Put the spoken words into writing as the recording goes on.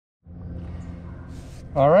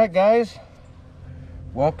All right, guys,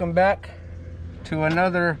 welcome back to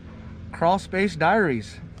another Crawlspace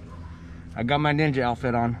Diaries. I got my ninja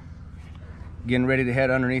outfit on, getting ready to head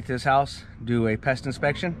underneath this house, do a pest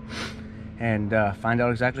inspection, and find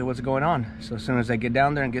out exactly what's going on. So as soon as I get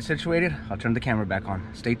down there and get situated, I'll turn the camera back on.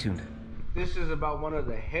 Stay tuned. This is about one of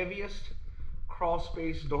the heaviest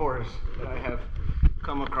Crawlspace doors that I have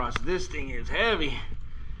come across. This thing is heavy.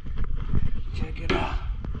 Check it out.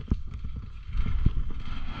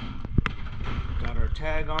 Got our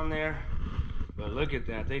tag on there, but look at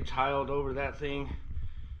that. They tiled over that thing.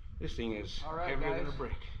 This thing is heavier than a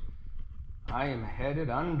brick. I am headed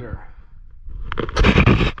under.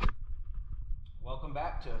 Welcome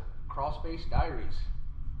back to Crawlspace Diaries.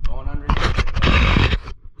 Going underneath.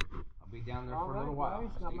 I'll be down there for a little while. Guys,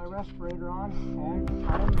 got my respirator on, and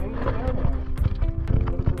I made it down there. A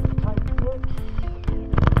little bit of a tight fit.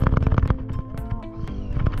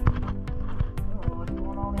 What's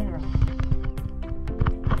going on here?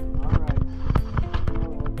 Alright.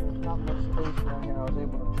 There's not much space down here. I was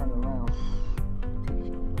able to turn it around.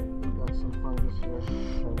 We've got some fungus here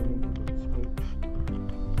that we need to escape.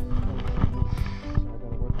 So I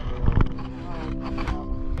gotta work my way over here.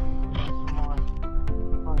 Some more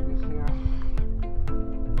fungus here.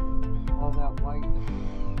 All that white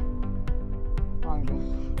fungus,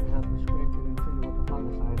 we have to scrape it and treat it with the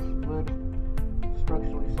fungicide. It's good,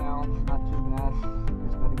 structurally sound, not too bad.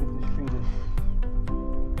 Just gotta get this treated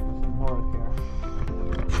with some boric here.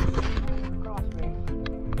 Crawlspace.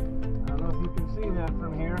 I don't know if you can see that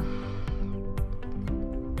from here.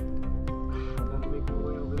 I gotta make my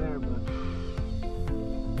way over there, but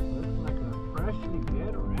looks like a freshly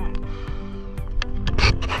dead rat.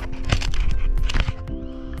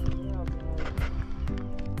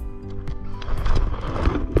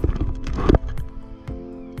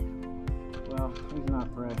 Well, he's not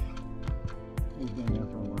fresh. He's been there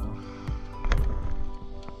for a while.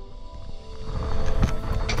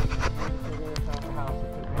 There's our house.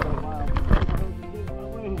 It took me a while to get my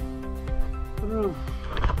way through.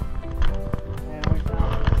 And we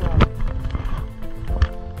found this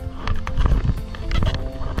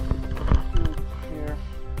tube here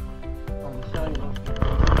on the cellular.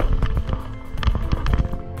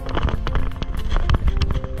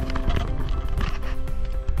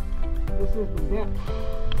 This is the depth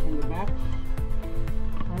in the back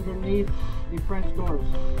underneath the French doors,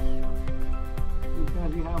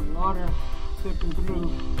 because you have water sipping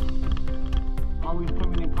through, always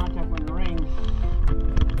coming in contact when it rains,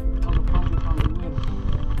 all the fungus on the lid.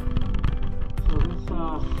 So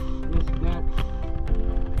this deck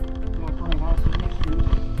definitely has some issues.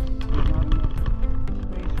 There's not enough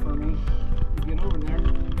space for me to get over there.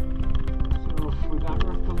 So we got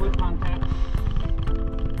earth to wood contact.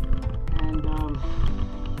 And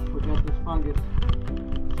we got this fungus,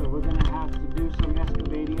 so we're going to have to do some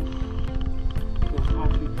excavating to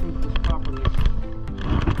actually treat this properly.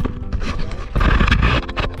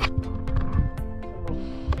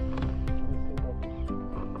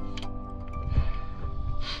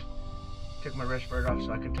 Took my respirator off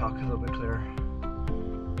so I can talk a little bit clearer.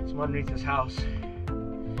 So I'm underneath this house,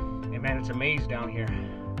 and man, it's a maze down here.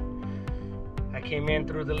 I came in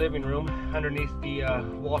through the living room underneath the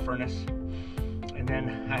wall furnace, and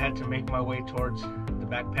then I had to make my way towards the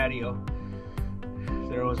back patio.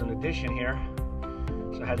 There was an addition here,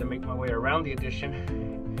 so I had to make my way around the addition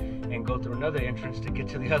and go through another entrance to get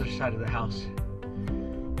to the other side of the house.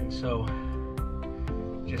 And so,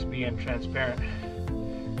 just being transparent,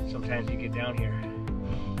 sometimes you get down here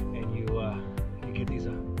and you get these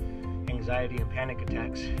anxiety and panic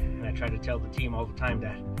attacks, and I try to tell the team all the time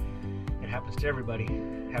that it happens to everybody.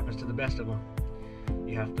 It happens to the best of them.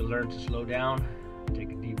 You have to learn to slow down,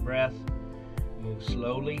 take a deep breath, move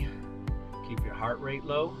slowly, keep your heart rate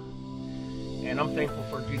low. And I'm thankful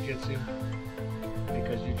for jiu-jitsu,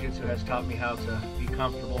 because jiu-jitsu has taught me how to be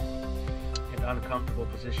comfortable in uncomfortable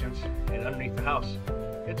positions. And underneath the house,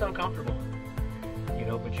 it's uncomfortable, you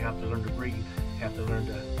know, but you have to learn to breathe. You have to learn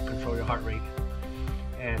to control your heart rate.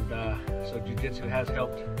 And so jiu-jitsu has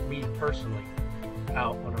helped me personally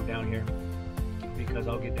out when I'm down here, because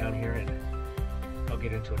I'll get down here and I'll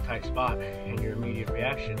get into a tight spot, and your immediate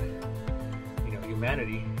reaction, you know,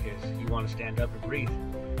 humanity, is you want to stand up and breathe.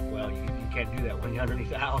 Well, you can't do that when you're underneath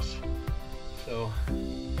the house. So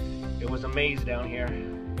it was a maze down here,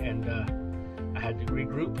 and I had to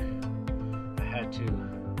regroup. I had to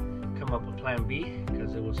come up with plan B,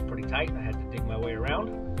 because it was pretty tight. I had to dig my way around.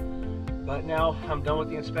 But now I'm done with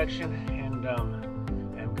the inspection, and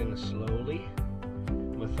I'm going to slowly,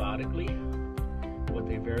 methodically, with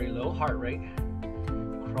a very low heart rate,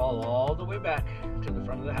 crawl all the way back to the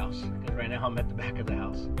front of the house, because right now I'm at the back of the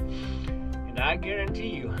house. And I guarantee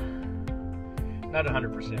you, not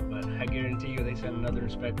 100%, but I guarantee you they send another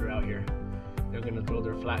inspector out here. They're gonna throw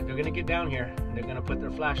their they're gonna get down here, and they're gonna put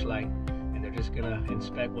their flashlight, and they're just gonna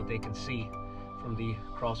inspect what they can see from the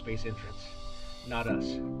Crawlspace entrance. Not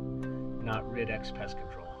us, not RidX Pest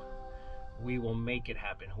Control. We will make it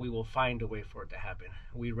happen. We will find a way for it to happen.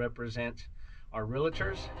 We represent our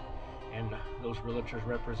realtors, and those realtors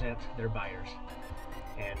represent their buyers.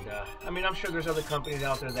 And I mean, I'm sure there's other companies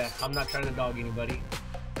out there that, I'm not trying to dog anybody,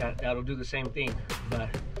 that'll do the same thing, but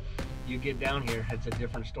you get down here, it's a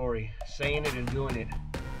different story. Saying it and doing it,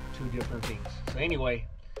 two different things. So anyway,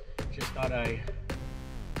 just thought I'd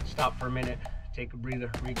stop for a minute, take a breather,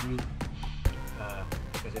 regroup,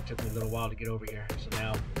 because it took me a little while to get over here. So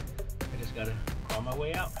now I just gotta crawl my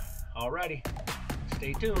way out. Alrighty,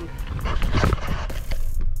 stay tuned.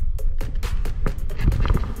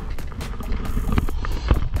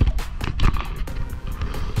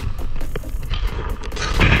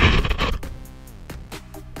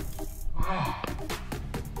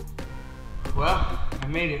 Well, I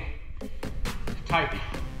made it. Tight.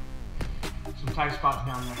 Some tight spots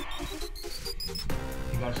down there.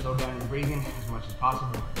 You gotta slow down your breathing as much as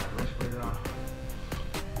possible. Got the respirator on.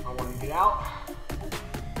 I want to get out,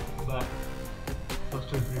 but those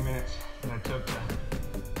 2 or 3 minutes that I took to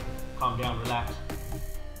calm down, relax,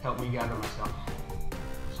 helped me gather myself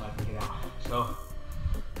so I can get out. So,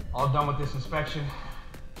 all done with this inspection.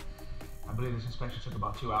 I believe this inspection took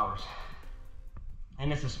about 2 hours.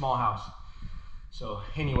 And it's a small house. So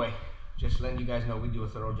anyway, just letting you guys know we do a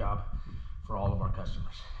thorough job for all of our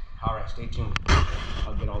customers. All right, stay tuned.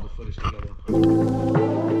 I'll get all the footage together.